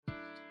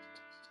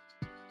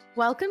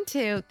Welcome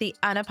to The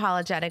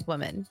Unapologetic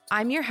Woman.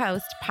 I'm your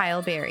host,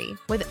 Pyle Berry.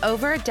 With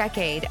over a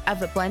decade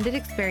of a blended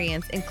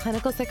experience in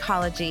clinical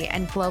psychology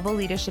and global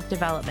leadership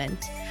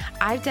development,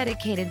 I've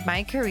dedicated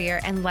my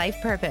career and life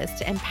purpose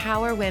to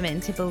empower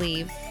women to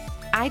believe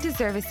I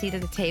deserve a seat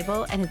at the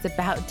table and it's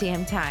about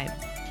damn time.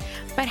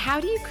 But how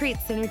do you create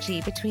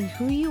synergy between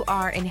who you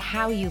are and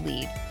how you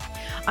lead?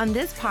 On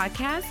this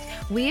podcast,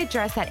 we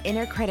address that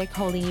inner critic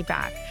holding you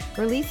back,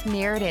 release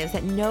narratives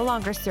that no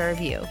longer serve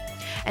you,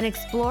 and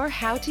explore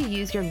how to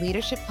use your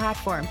leadership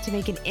platform to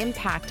make an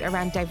impact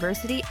around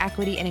diversity,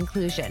 equity, and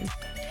inclusion.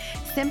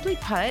 Simply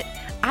put,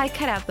 I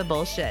cut out the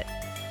bullshit.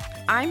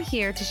 I'm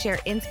here to share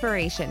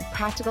inspiration,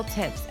 practical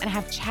tips, and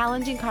have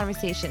challenging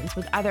conversations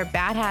with other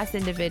badass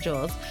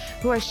individuals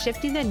who are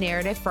shifting the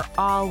narrative for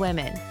all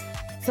women.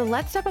 So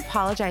let's stop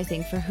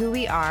apologizing for who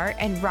we are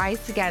and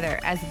rise together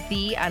as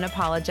the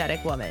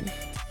unapologetic woman.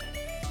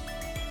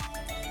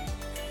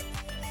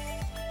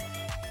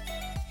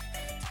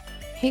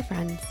 Hey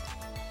friends.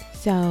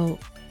 So,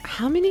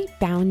 how many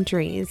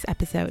boundaries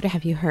episode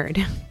have you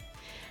heard?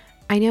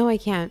 I know I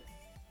can't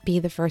be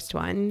the first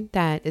one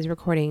that is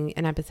recording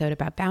an episode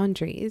about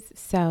boundaries,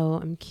 so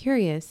I'm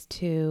curious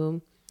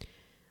to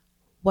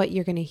what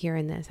you're going to hear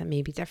in this that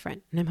may be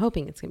different, and I'm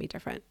hoping it's going to be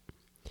different.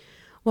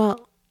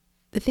 Well,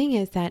 the thing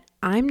is that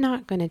I'm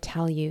not going to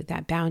tell you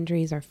that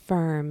boundaries are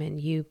firm and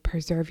you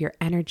preserve your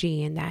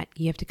energy and that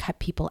you have to cut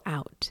people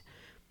out,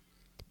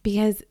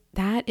 because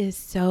that is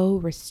so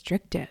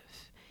restrictive.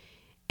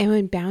 And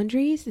when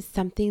boundaries is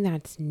something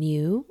that's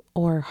new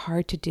or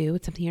hard to do,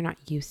 it's something you're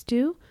not used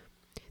to,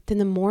 then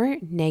the more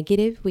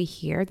negative we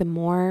hear, the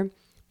more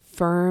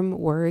firm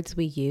words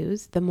we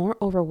use, the more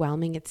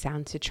overwhelming it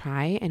sounds to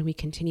try, and we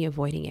continue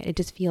avoiding it. It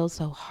just feels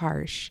so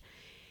harsh.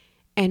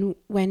 And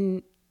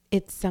when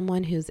it's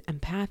someone who's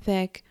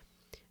empathic,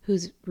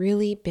 who's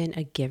really been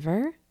a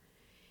giver,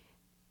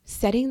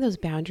 setting those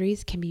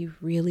boundaries can be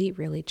really,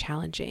 really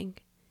challenging.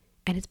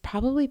 And it's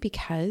probably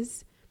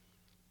because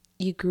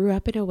you grew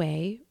up in a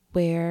way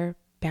where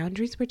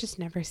boundaries were just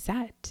never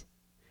set.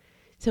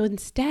 So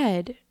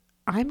instead,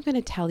 I'm going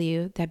to tell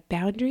you that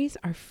boundaries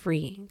are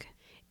freeing.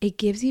 It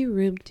gives you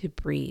room to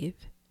breathe.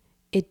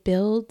 It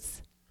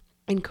builds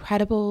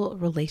incredible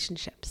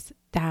relationships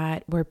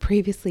that were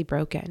previously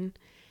broken.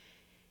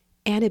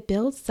 And it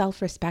builds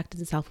self-respect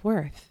and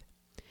self-worth.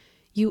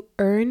 You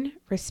earn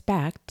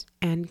respect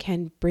and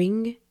can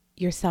bring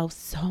yourself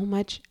so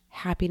much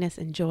happiness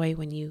and joy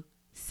when you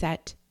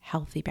set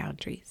healthy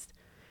boundaries.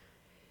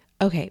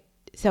 Okay,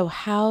 so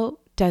how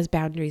does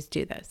boundaries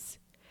do this?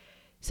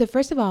 So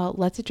first of all,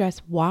 let's address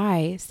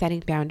why setting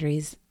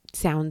boundaries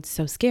sounds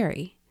so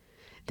scary.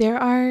 There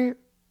are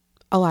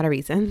a lot of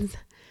reasons,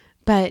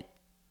 but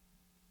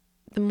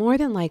the more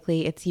than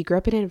likely it's you grew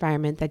up in an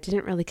environment that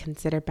didn't really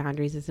consider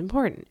boundaries as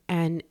important.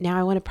 And now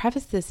I want to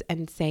preface this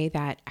and say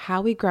that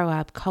how we grow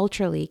up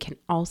culturally can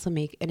also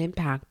make an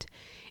impact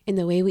in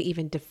the way we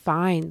even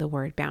define the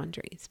word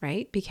boundaries,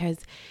 right? Because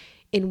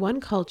in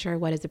one culture,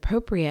 what is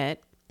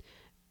appropriate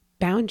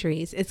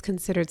boundaries is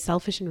considered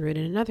selfish and rude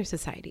in another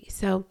society.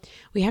 So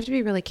we have to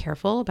be really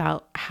careful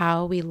about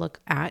how we look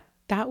at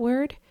that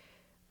word,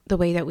 the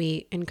way that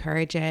we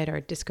encourage it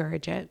or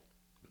discourage it.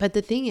 But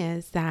the thing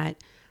is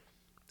that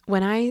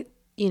when I,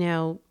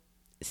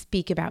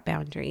 speak about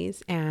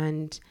boundaries,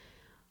 and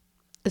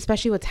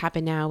especially what's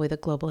happened now with a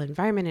global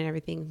environment and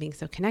everything being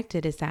so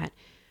connected, is that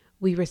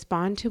we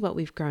respond to what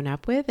we've grown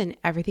up with and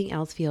everything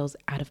else feels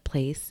out of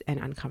place and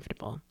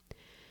uncomfortable.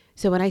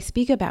 So when I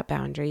speak about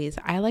boundaries,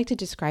 I like to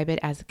describe it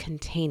as a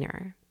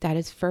container that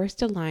is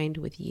first aligned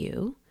with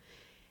you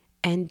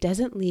and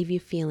doesn't leave you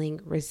feeling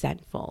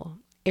resentful,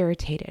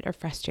 irritated, or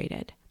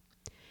frustrated.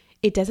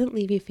 It doesn't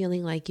leave you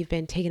feeling like you've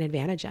been taken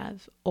advantage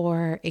of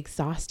or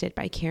exhausted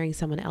by carrying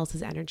someone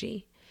else's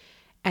energy.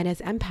 And as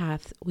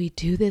empaths, we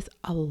do this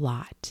a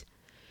lot.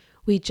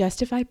 We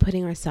justify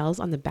putting ourselves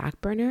on the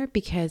back burner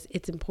because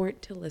it's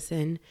important to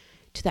listen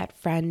to that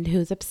friend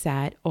who's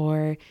upset,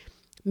 or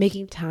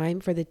making time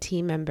for the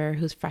team member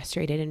who's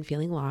frustrated and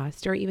feeling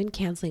lost, or even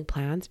canceling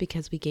plans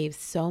because we gave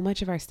so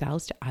much of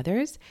ourselves to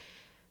others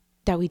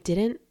that we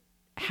didn't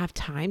have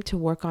time to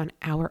work on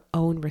our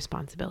own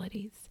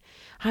responsibilities.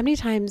 How many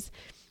times,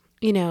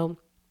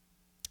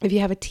 if you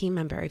have a team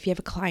member, if you have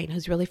a client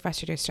who's really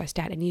frustrated or stressed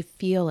out and you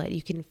feel it,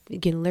 you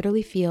can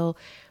literally feel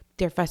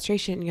their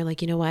frustration, and you're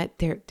like, you know what,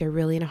 they're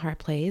really in a hard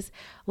place.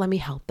 Let me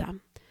help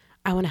them.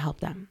 I want to help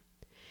them.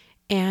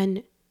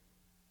 And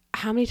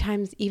how many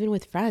times, even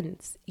with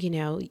friends,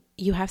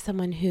 you have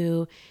someone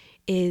who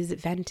is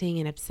venting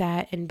and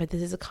upset, but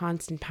this is a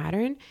constant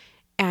pattern,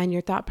 and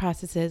your thought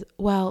process is,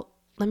 well,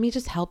 let me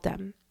just help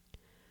them.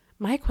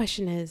 My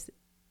question is,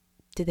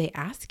 did they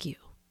ask you?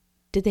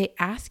 Did they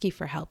ask you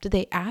for help? Did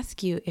they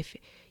ask you if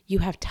you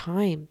have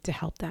time to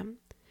help them?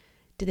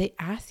 Did they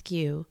ask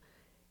you,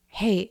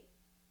 hey,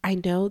 I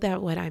know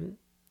that what I'm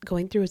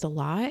going through is a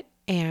lot,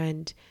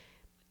 and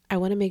I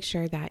want to make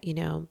sure that,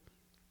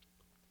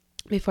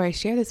 before I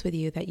share this with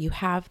you, that you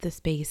have the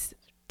space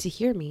to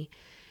hear me,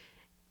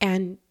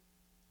 and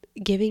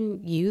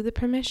giving you the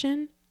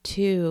permission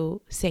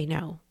to say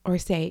no or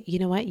say, you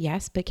know what?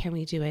 Yes, but can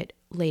we do it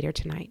later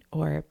tonight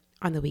or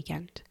on the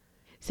weekend?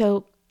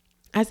 So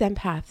as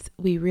empaths,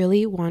 we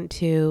really want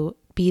to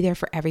be there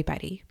for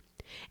everybody.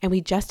 And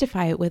we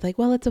justify it with like,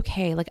 well, it's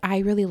okay. Like, I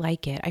really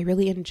like it. I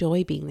really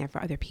enjoy being there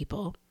for other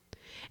people.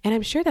 And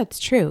I'm sure that's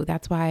true.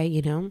 That's why,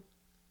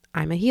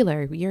 I'm a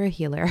healer. You're a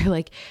healer.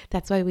 Like,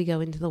 that's why we go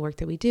into the work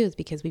that we do, is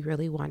because we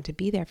really want to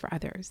be there for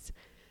others.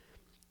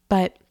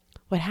 But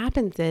what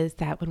happens is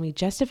that when we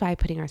justify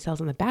putting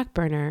ourselves on the back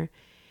burner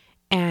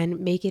and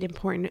make it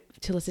important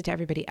to listen to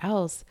everybody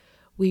else,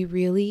 we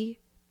really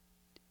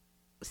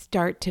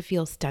start to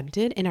feel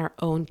stunted in our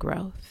own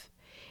growth,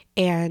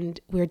 and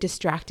we're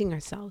distracting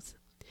ourselves.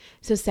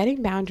 So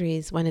setting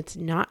boundaries when it's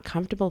not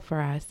comfortable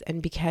for us,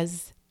 and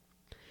because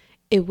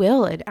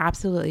it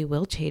absolutely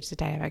will change the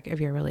dynamic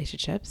of your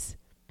relationships,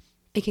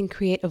 it can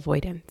create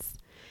avoidance.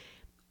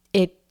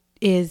 It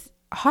is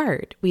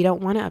hard. We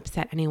don't want to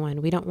upset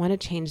anyone. We don't want to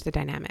change the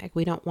dynamic.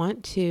 We don't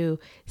want to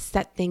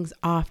set things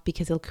off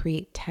because it'll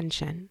create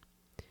tension.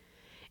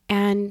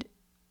 And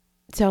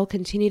so I'll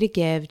continue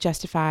to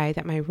justify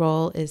that my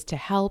role is to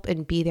help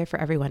and be there for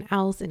everyone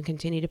else, and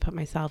continue to put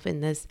myself in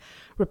this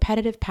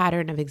repetitive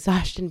pattern of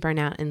exhaustion,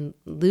 burnout, and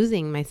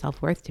losing my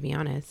self-worth, to be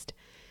honest.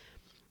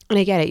 And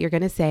I get it. You're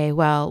going to say,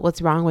 well,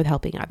 what's wrong with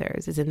helping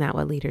others? Isn't that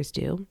what leaders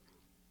do?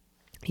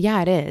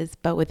 Yeah, it is,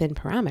 but within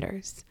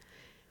parameters.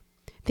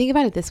 Think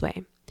about it this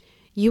way.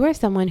 You are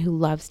someone who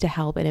loves to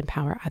help and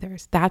empower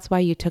others. That's why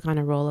you took on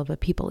a role of a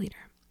people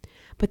leader.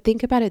 But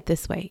think about it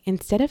this way.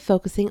 Instead of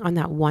focusing on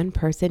that one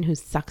person who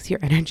sucks your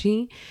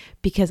energy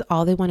because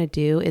all they want to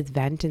do is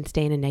vent and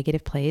stay in a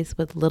negative place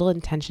with little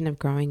intention of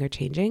growing or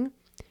changing,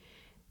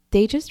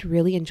 they just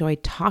really enjoy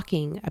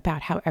talking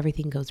about how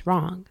everything goes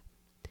wrong.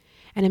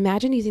 And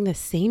imagine using the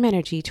same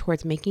energy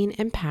towards making an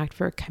impact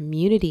for a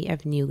community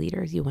of new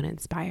leaders you want to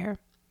inspire,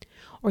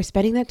 or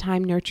spending that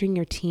time nurturing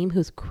your team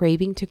who's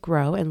craving to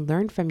grow and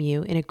learn from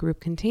you in a group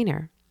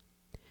container.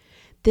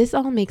 This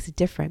all makes a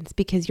difference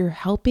because you're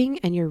helping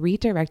and you're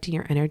redirecting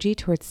your energy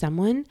towards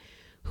someone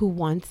who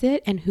wants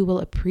it and who will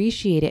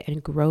appreciate it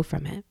and grow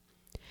from it.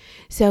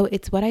 So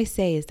it's what I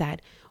say is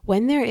that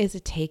when there is a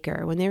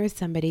taker, when there is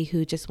somebody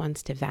who just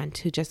wants to vent,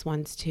 who just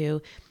wants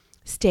to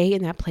stay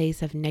in that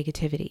place of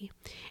negativity,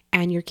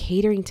 and you're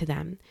catering to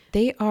them,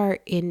 they are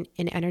in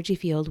an energy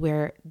field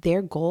where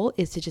their goal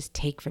is to just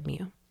take from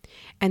you.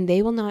 And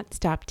they will not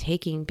stop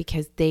taking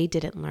because they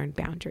didn't learn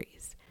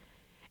boundaries.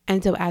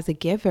 And so as a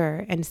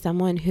giver and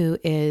someone who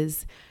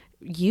is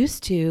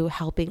used to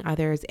helping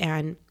others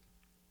and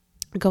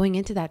going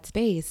into that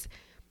space,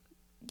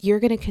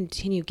 you're going to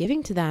continue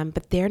giving to them,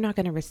 but they're not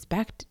going to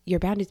respect your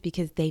boundaries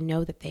because they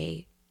know that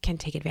they can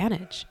take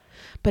advantage.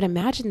 But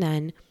imagine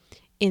then,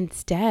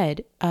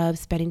 instead of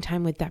spending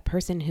time with that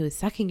person who is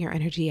sucking your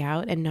energy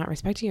out and not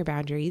respecting your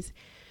boundaries,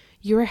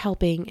 you are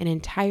helping an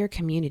entire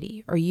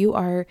community, or you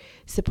are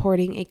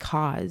supporting a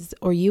cause,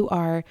 or you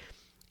are,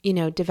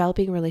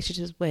 developing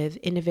relationships with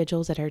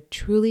individuals that are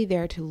truly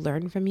there to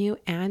learn from you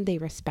and they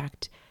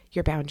respect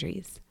your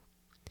boundaries.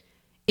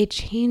 It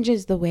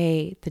changes the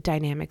way the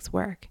dynamics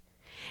work.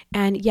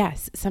 And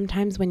yes,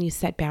 sometimes when you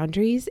set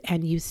boundaries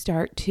and you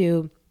start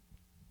to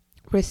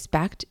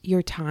respect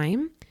your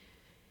time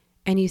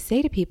and you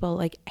say to people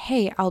like,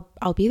 hey,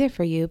 I'll be there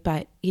for you,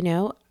 but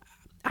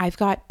I've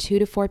got 2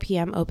 to 4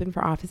 p.m. open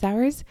for office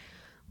hours.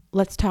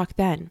 Let's talk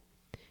then.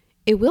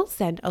 It will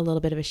send a little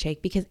bit of a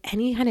shake because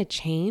any kind of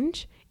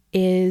change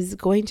is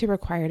going to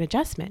require an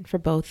adjustment for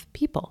both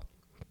people.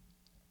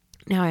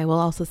 Now, I will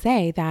also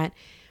say that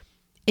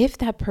if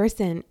that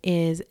person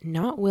is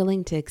not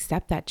willing to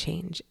accept that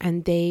change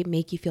and they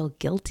make you feel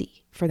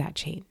guilty for that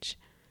change,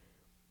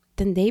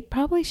 then they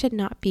probably should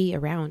not be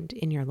around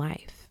in your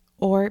life,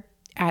 or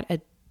at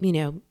a,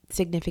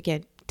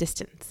 significant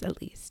distance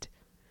at least.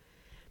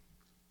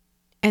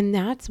 And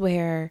that's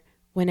where,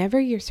 whenever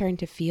you're starting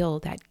to feel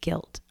that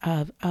guilt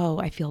of, oh,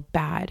 I feel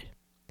bad,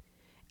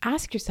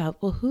 ask yourself,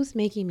 well, who's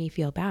making me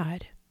feel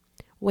bad?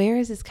 Where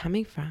is this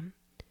coming from?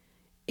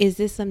 Is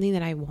this something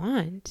that I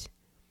want?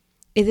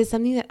 Is it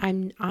something that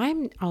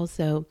I'm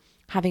also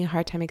having a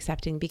hard time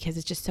accepting because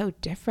it's just so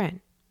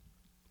different?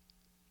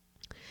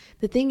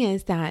 The thing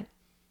is that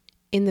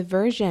in the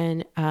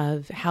version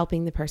of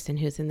helping the person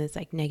who's in this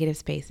like negative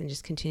space and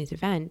just continues to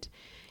vent,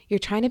 you're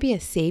trying to be a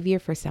savior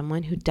for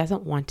someone who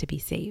doesn't want to be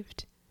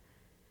saved.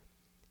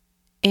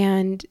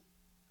 And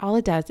all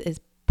it does is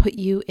put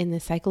you in the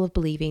cycle of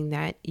believing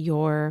that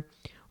your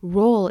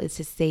role is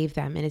to save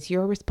them and it's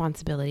your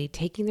responsibility,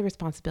 taking the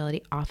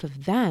responsibility off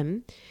of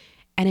them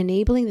and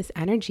enabling this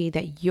energy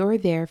that you're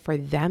there for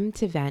them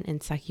to vent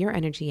and suck your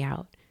energy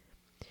out.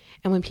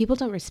 And when people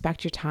don't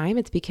respect your time,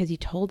 it's because you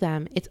told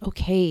them it's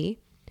okay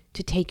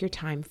to take your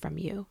time from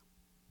you.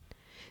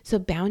 So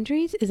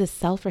boundaries is a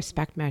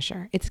self-respect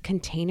measure. It's a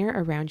container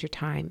around your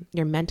time,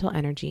 your mental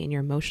energy, and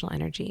your emotional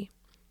energy.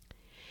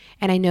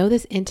 And I know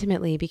this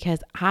intimately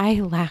because I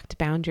lacked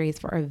boundaries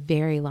for a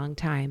very long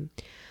time.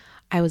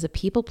 I was a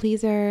people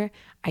pleaser.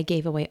 I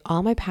gave away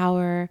all my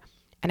power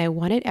and I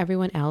wanted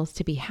everyone else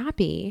to be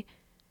happy.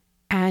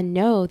 and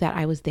know that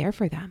I was there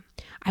for them.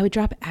 I would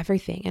drop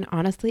everything. And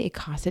honestly, it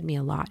costed me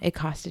a lot. It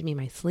costed me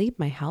my sleep,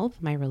 my health,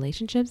 my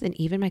relationships, and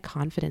even my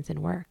confidence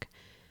in work.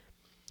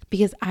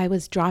 Because I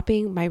was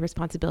dropping my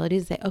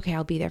responsibilities to say, okay,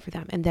 I'll be there for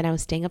them. And then I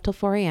was staying up till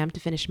 4 a.m. to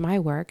finish my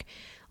work,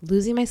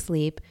 losing my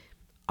sleep,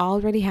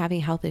 already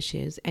having health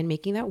issues and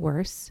making that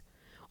worse.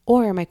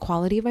 Or my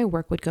quality of my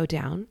work would go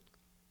down.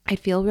 I'd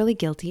feel really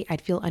guilty.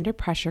 I'd feel under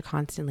pressure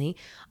constantly.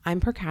 I'm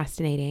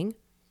procrastinating.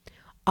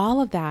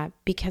 All of that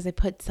because I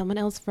put someone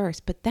else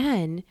first. But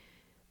then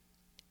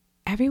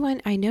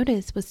everyone I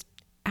noticed was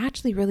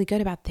actually really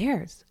good about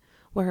theirs.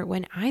 Where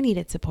when I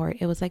needed support,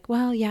 it was like,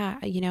 well, yeah,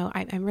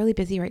 I'm really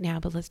busy right now,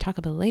 but let's talk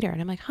about it later. And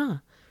I'm like,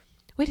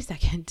 wait a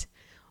second.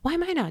 Why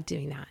am I not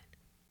doing that?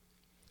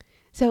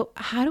 So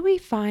how do we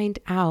find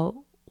out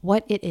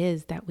what it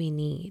is that we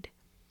need?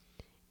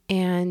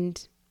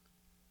 And,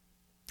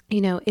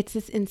 it's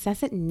this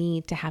incessant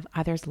need to have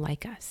others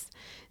like us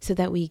so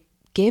that we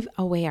give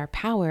away our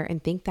power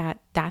and think that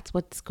that's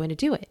what's going to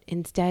do it.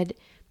 Instead,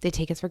 they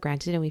take us for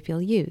granted and we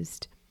feel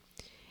used.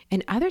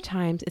 And other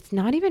times, it's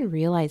not even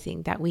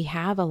realizing that we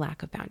have a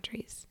lack of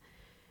boundaries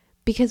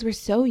because we're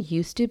so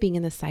used to being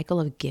in the cycle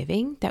of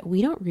giving that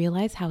we don't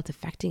realize how it's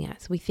affecting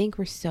us. We think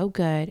we're so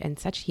good and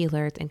such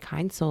healers and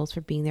kind souls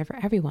for being there for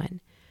everyone.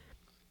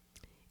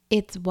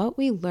 It's what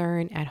we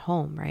learn at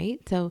home, right?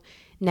 So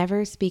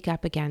never speak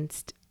up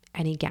against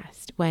any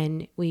guest.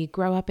 When we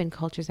grow up in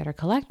cultures that are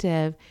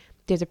collective,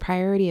 there's a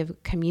priority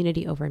of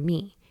community over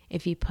me.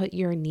 If you put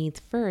your needs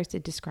first,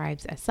 it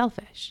describes as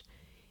selfish.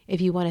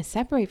 If you want to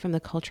separate from the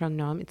cultural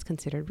norm, it's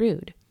considered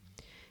rude.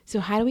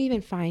 So how do we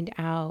even find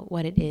out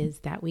what it is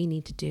that we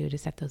need to do to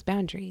set those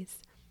boundaries?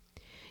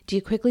 Do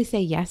you quickly say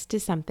yes to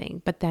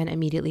something, but then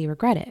immediately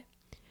regret it?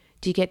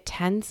 Do you get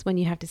tense when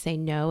you have to say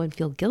no and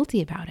feel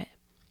guilty about it?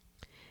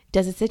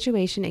 Does a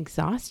situation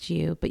exhaust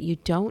you, but you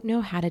don't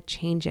know how to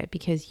change it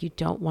because you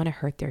don't want to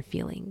hurt their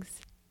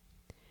feelings?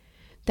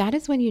 That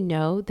is when you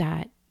know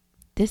that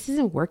this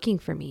isn't working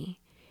for me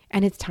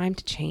and it's time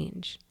to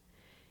change.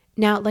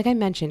 Now, like I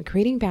mentioned,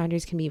 creating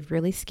boundaries can be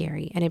really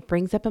scary and it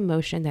brings up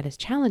emotion that is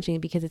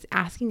challenging because it's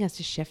asking us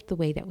to shift the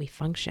way that we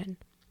function.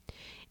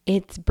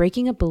 It's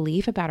breaking a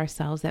belief about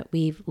ourselves that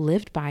we've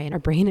lived by, and our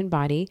brain and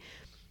body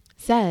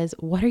says,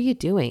 what are you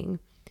doing?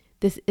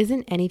 This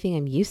isn't anything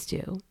I'm used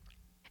to.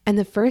 And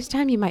the first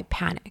time you might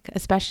panic,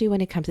 especially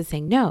when it comes to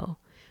saying no.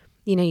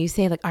 You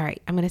say like, all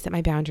right, I'm going to set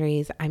my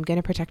boundaries. I'm going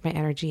to protect my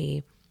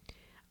energy.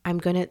 I'm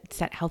going to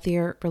set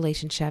healthier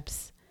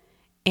relationships.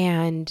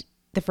 And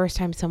the first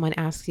time someone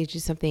asks you to do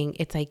something,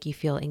 it's like you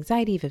feel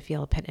anxiety, you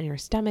feel a pit in your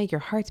stomach, your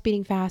heart's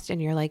beating fast,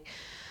 and you're like,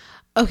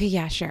 okay,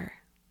 yeah, sure.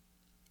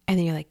 And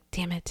then you're like,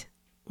 damn it,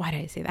 why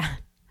did I say that?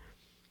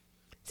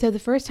 So the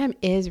first time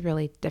is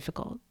really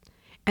difficult.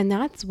 And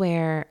that's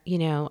where,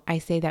 I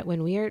say that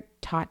when we are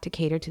taught to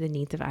cater to the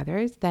needs of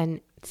others,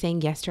 then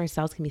saying yes to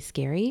ourselves can be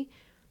scary.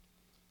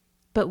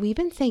 But we've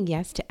been saying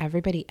yes to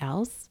everybody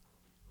else.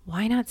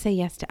 Why not say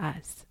yes to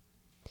us?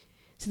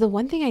 So the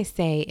one thing I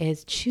say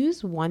is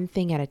choose one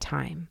thing at a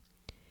time.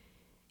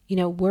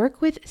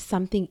 Work with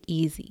something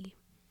easy.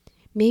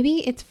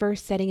 Maybe it's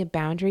first setting a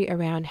boundary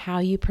around how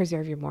you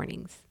preserve your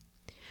mornings.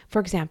 For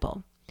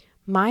example,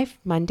 my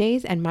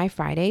Mondays and my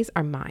Fridays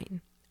are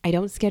mine. I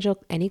don't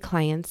schedule any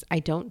clients. I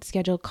don't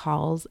schedule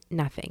calls,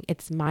 nothing.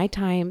 It's my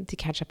time to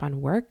catch up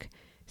on work,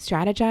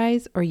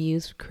 strategize, or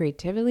use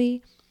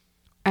creativity,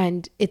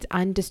 and it's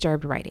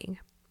undisturbed writing.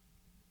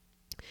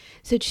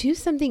 So choose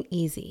something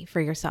easy for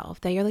yourself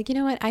that you're like, you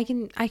know what, I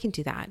can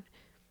do that.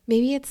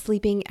 Maybe it's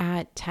sleeping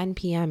at 10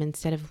 p.m.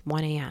 instead of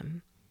 1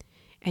 a.m.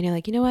 And you're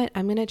like, you know what,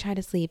 I'm going to try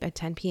to sleep at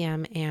 10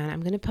 p.m. and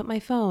I'm going to put my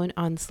phone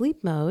on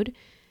sleep mode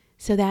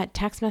so that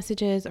text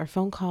messages or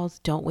phone calls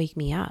don't wake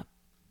me up.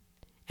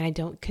 And I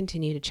don't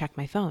continue to check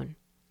my phone.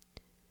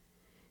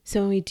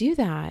 So when we do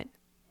that,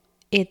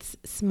 it's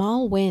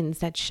small wins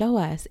that show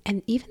us,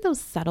 and even those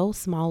subtle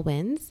small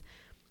wins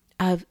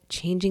of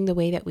changing the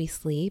way that we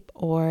sleep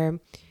or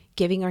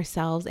giving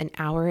ourselves an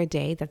hour a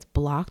day that's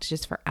blocked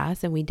just for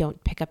us and we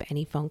don't pick up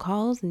any phone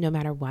calls no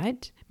matter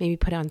what. Maybe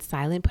put it on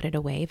silent, put it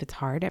away if it's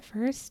hard at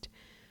first.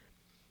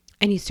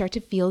 And you start to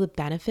feel the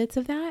benefits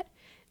of that.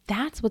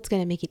 That's what's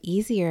going to make it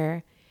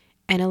easier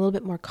and a little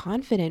bit more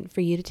confident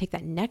for you to take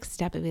that next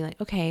step and be like,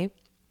 okay,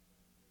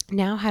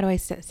 now how do I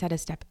set a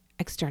step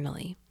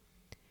externally?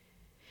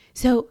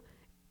 So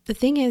the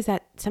thing is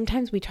that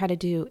sometimes we try to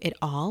do it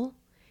all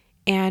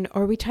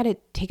or we try to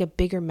take a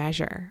bigger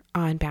measure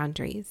on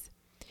boundaries.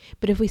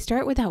 But if we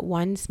start with that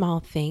one small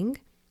thing,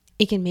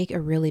 it can make a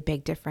really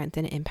big difference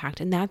and impact.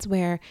 And that's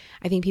where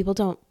I think people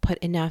don't put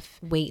enough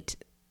weight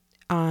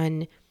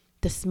on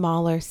the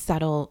smaller,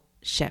 subtle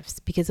shifts,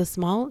 because the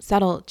small,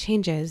 subtle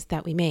changes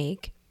that we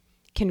make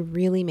can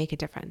really make a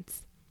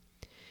difference.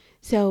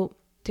 So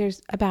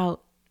there's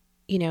about,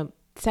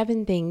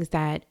 7 things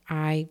that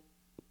I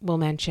will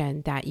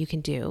mention that you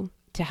can do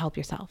to help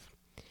yourself.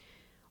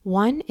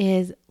 One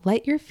is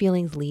let your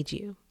feelings lead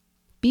you.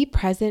 Be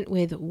present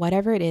with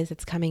whatever it is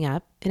that's coming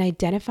up and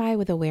identify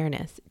with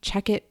awareness.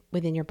 Check it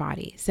within your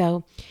body.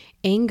 So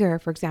anger,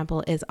 for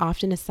example, is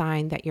often a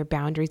sign that your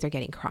boundaries are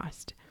getting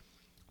crossed.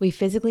 We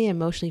physically and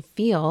emotionally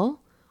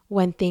feel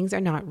when things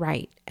are not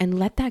right, and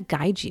let that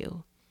guide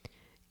you.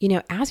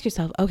 Ask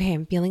yourself, okay,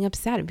 I'm feeling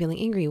upset. I'm feeling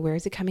angry. Where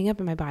is it coming up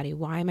in my body?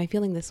 Why am I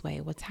feeling this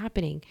way? What's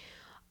happening?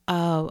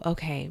 Oh,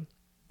 okay.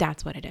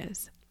 That's what it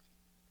is.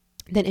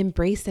 Then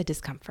embrace the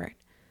discomfort.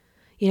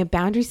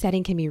 Boundary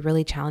setting can be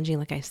really challenging,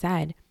 like I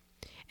said.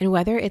 And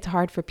whether it's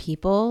hard for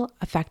people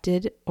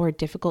affected or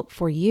difficult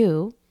for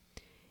you,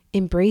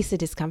 embrace the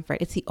discomfort.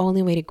 It's the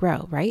only way to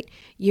grow, right?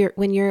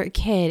 When you're a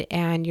kid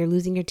and you're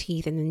losing your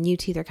teeth and the new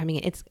teeth are coming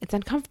in, it's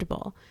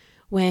uncomfortable.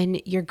 When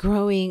you're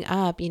growing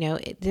up,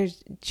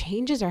 there's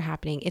changes are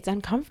happening. It's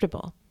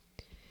uncomfortable.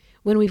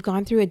 When we've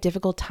gone through a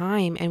difficult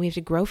time and we have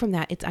to grow from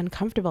that, it's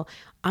uncomfortable.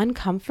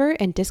 Uncomfort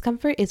and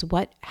discomfort is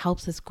what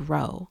helps us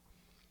grow.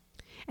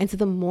 And so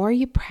the more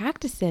you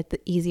practice it, the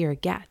easier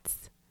it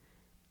gets.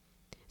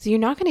 So you're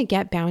not going to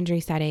get boundary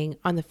setting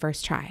on the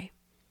first try,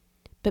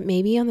 but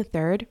maybe on the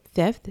 3rd,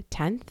 5th,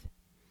 10th,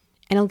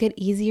 and it'll get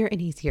easier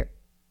and easier.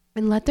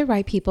 And let the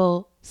right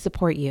people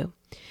support you.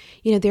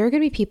 There are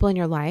going to be people in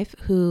your life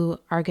who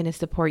are going to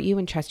support you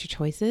and trust your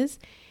choices,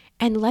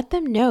 and let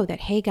them know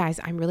that, hey guys,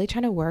 I'm really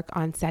trying to work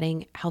on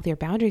setting healthier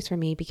boundaries for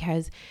me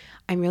because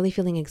I'm really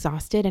feeling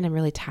exhausted and I'm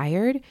really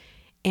tired.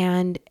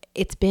 And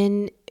it's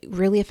been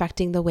really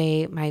affecting the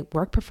way my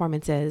work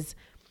performance is.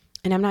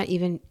 And I'm not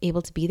even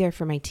able to be there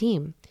for my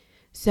team.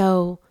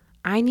 So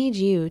I need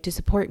you to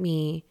support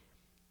me.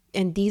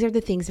 And these are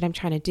the things that I'm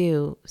trying to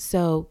do.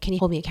 So can you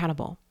hold me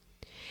accountable?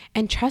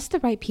 And trust the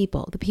right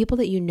people, the people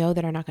that you know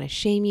that are not going to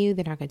shame you,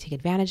 they're not going to take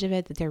advantage of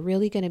it, that they're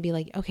really going to be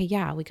like, okay,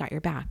 yeah, we got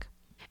your back.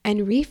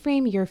 And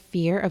reframe your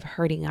fear of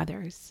hurting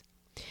others.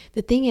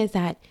 The thing is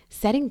that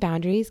setting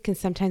boundaries can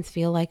sometimes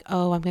feel like,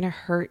 oh, I'm going to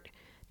hurt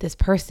this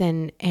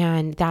person,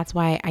 and that's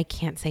why I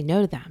can't say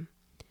no to them.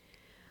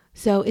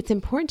 So it's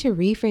important to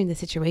reframe the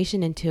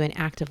situation into an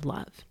act of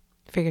love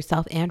for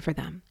yourself and for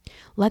them.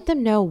 Let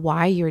them know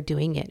why you're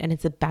doing it, and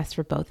it's the best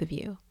for both of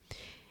you.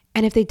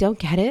 And if they don't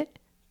get it,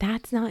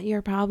 that's not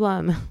your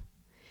problem.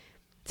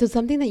 So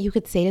something that you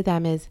could say to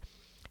them is,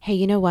 hey,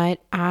 you know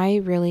what? I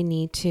really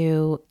need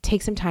to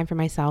take some time for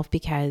myself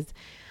because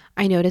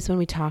I notice when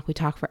we talk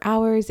for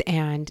hours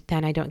and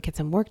then I don't get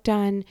some work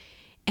done.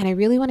 And I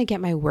really want to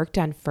get my work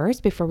done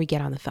first before we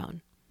get on the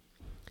phone.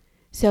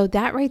 So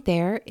that right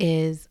there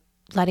is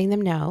letting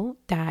them know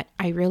that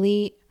I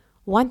really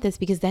want this,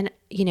 because then,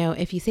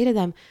 if you say to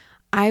them,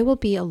 I will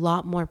be a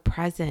lot more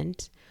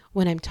present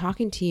when I'm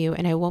talking to you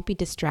and I won't be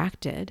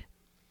distracted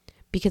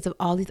because of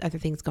all these other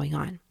things going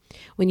on.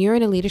 When you're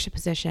in a leadership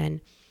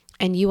position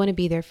and you want to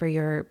be there for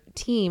your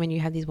team and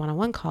you have these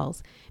one-on-one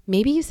calls,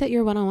 maybe you set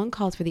your one-on-one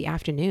calls for the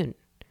afternoon,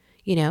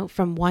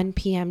 from 1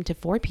 p.m. to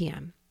 4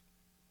 p.m.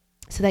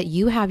 so that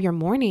you have your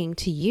morning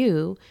to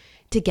you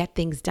to get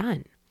things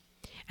done.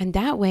 And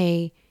that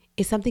way,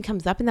 if something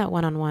comes up in that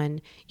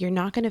one-on-one, you're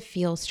not going to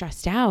feel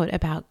stressed out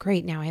about,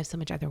 great, now I have so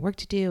much other work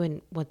to do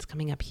and what's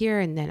coming up here,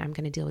 and then I'm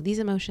going to deal with these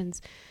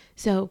emotions.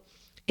 So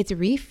it's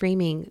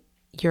reframing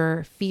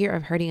your fear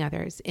of hurting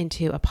others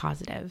into a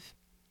positive.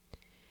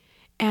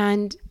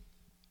 And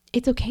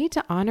it's okay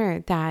to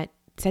honor that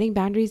setting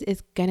boundaries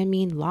is going to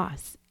mean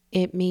loss.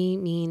 It may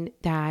mean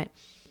that,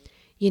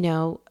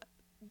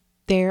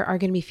 there are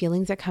going to be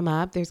feelings that come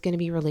up. There's going to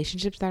be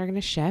relationships that are going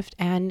to shift,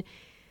 and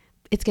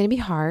it's going to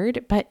be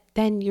hard, but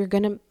then you're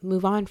going to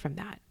move on from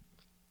that.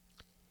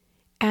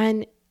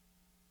 And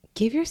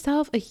give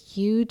yourself a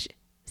huge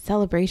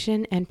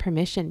celebration and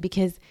permission,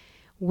 because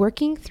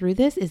working through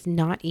this is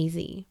not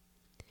easy.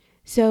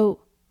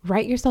 So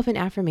write yourself an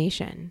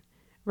affirmation,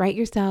 write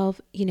yourself,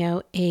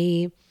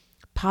 a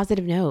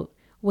positive note.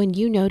 When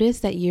you notice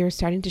that you're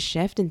starting to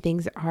shift and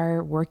things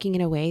are working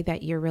in a way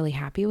that you're really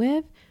happy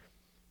with,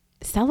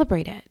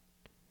 celebrate it.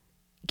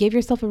 Give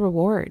yourself a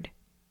reward.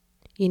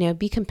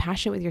 Be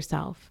compassionate with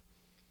yourself.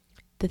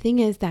 The thing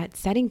is that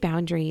setting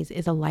boundaries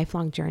is a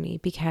lifelong journey,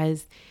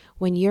 because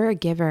when you're a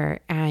giver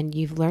and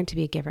you've learned to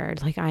be a giver,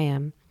 like I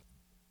am,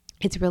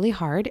 it's really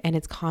hard and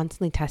it's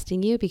constantly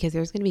testing you, because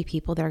there's going to be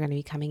people that are going to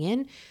be coming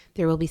in.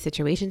 There will be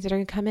situations that are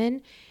going to come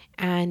in,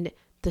 and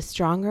the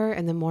stronger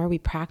and the more we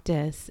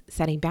practice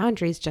setting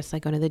boundaries, just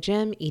like going to the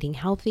gym, eating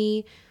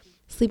healthy,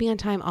 sleeping on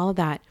time, all of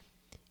that,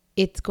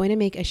 it's going to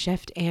make a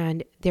shift.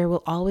 And there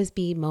will always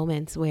be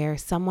moments where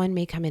someone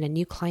may come in, a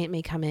new client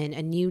may come in,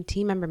 a new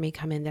team member may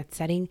come in that's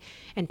setting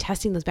and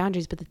testing those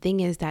boundaries. But the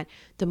thing is that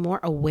the more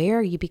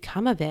aware you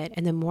become of it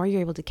and the more you're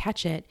able to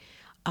catch it,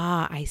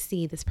 I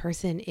see this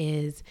person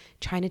is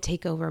trying to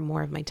take over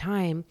more of my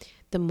time,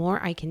 the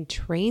more I can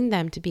train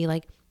them to be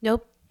like,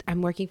 nope,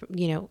 I'm working from,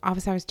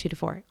 office hours 2 to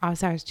 4,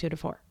 office hours 2 to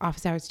 4,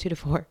 office hours 2 to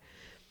 4.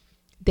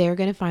 They're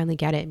going to finally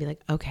get it and be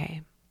like,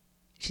 okay,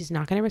 she's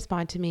not going to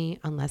respond to me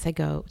unless I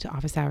go to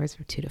office hours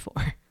from 2 to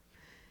 4.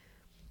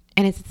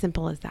 And it's as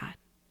simple as that.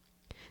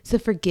 So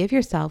forgive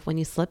yourself when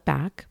you slip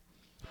back,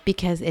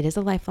 because it is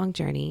a lifelong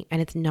journey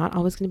and it's not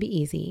always going to be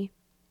easy.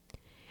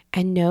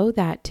 And know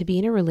that to be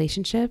in a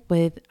relationship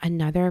with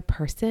another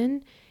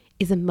person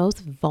is the most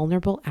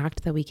vulnerable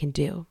act that we can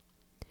do.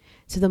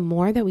 So the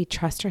more that we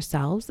trust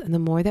ourselves and the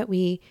more that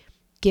we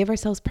give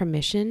ourselves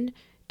permission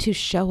to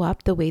show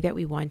up the way that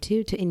we want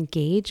to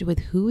engage with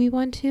who we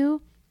want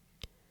to,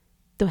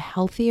 the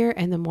healthier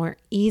and the more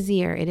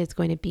easier it is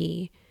going to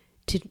be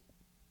to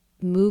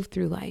move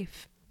through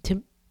life,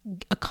 to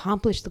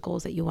accomplish the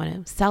goals that you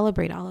want to,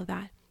 celebrate all of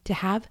that, to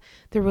have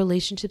the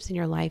relationships in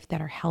your life that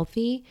are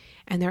healthy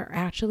and they're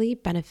actually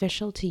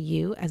beneficial to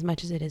you as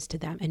much as it is to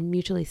them and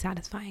mutually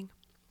satisfying.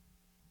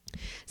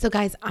 So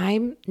guys,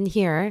 I'm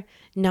here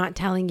not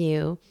telling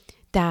you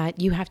that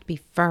you have to be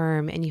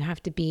firm and you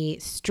have to be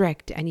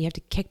strict and you have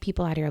to kick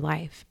people out of your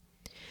life.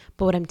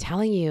 But what I'm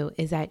telling you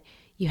is that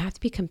you have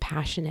to be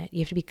compassionate, you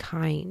have to be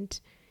kind,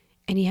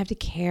 and you have to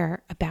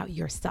care about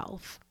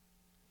yourself.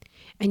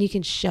 And you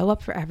can show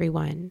up for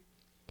everyone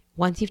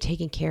once you've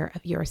taken care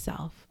of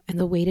yourself. And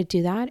the way to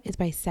do that is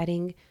by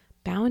setting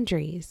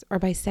boundaries or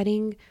by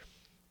setting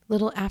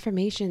little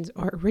affirmations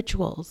or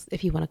rituals,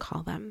 if you want to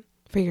call them,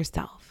 for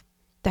yourself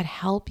that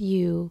help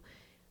you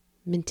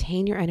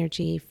maintain your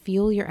energy,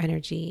 fuel your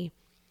energy,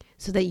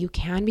 so that you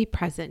can be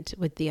present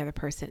with the other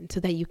person, so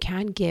that you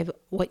can give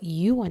what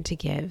you want to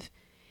give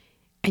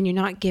and you're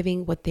not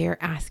giving what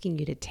they're asking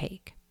you to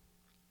take.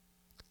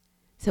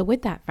 So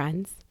with that,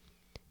 friends,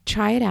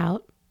 try it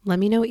out. Let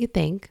me know what you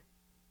think.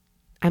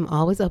 I'm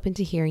always open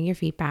to hearing your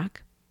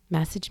feedback.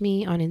 Message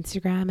me on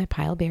Instagram at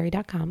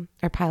pileberry.com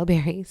or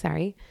pileberry,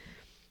 sorry.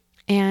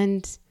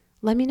 And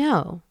let me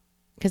know,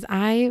 because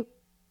I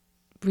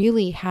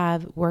really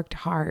have worked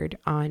hard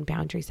on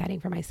boundary setting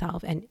for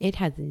myself and it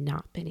has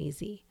not been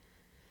easy.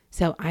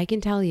 So I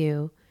can tell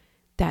you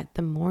that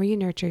the more you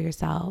nurture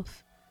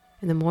yourself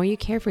and the more you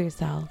care for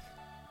yourself,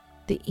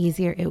 the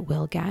easier it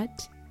will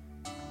get.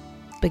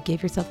 But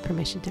give yourself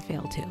permission to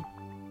fail too.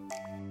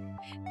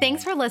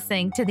 Thanks for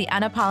listening to The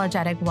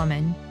Unapologetic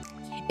Woman.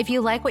 If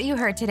you like what you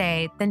heard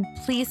today, then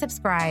please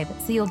subscribe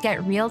so you'll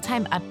get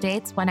real-time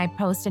updates when I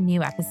post a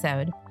new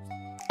episode.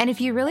 And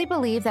if you really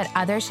believe that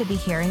others should be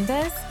hearing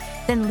this,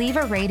 then leave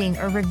a rating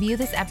or review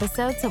this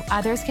episode so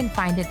others can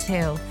find it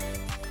too.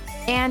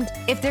 And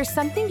if there's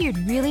something you'd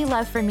really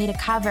love for me to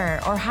cover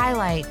or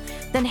highlight,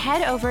 then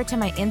head over to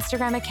my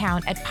Instagram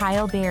account at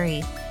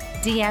pileberry.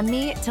 DM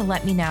me to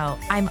let me know.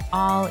 I'm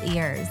all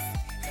ears.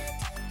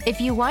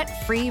 If you want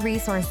free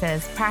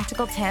resources,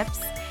 practical tips,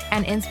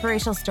 and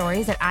inspirational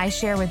stories that I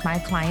share with my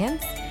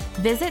clients,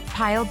 visit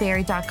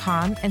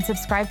pileberry.com and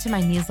subscribe to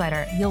my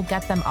newsletter. You'll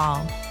get them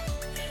all.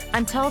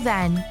 Until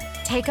then,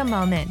 take a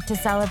moment to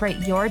celebrate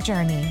your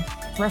journey,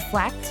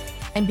 reflect,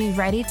 and be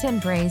ready to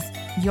embrace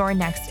your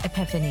next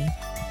epiphany.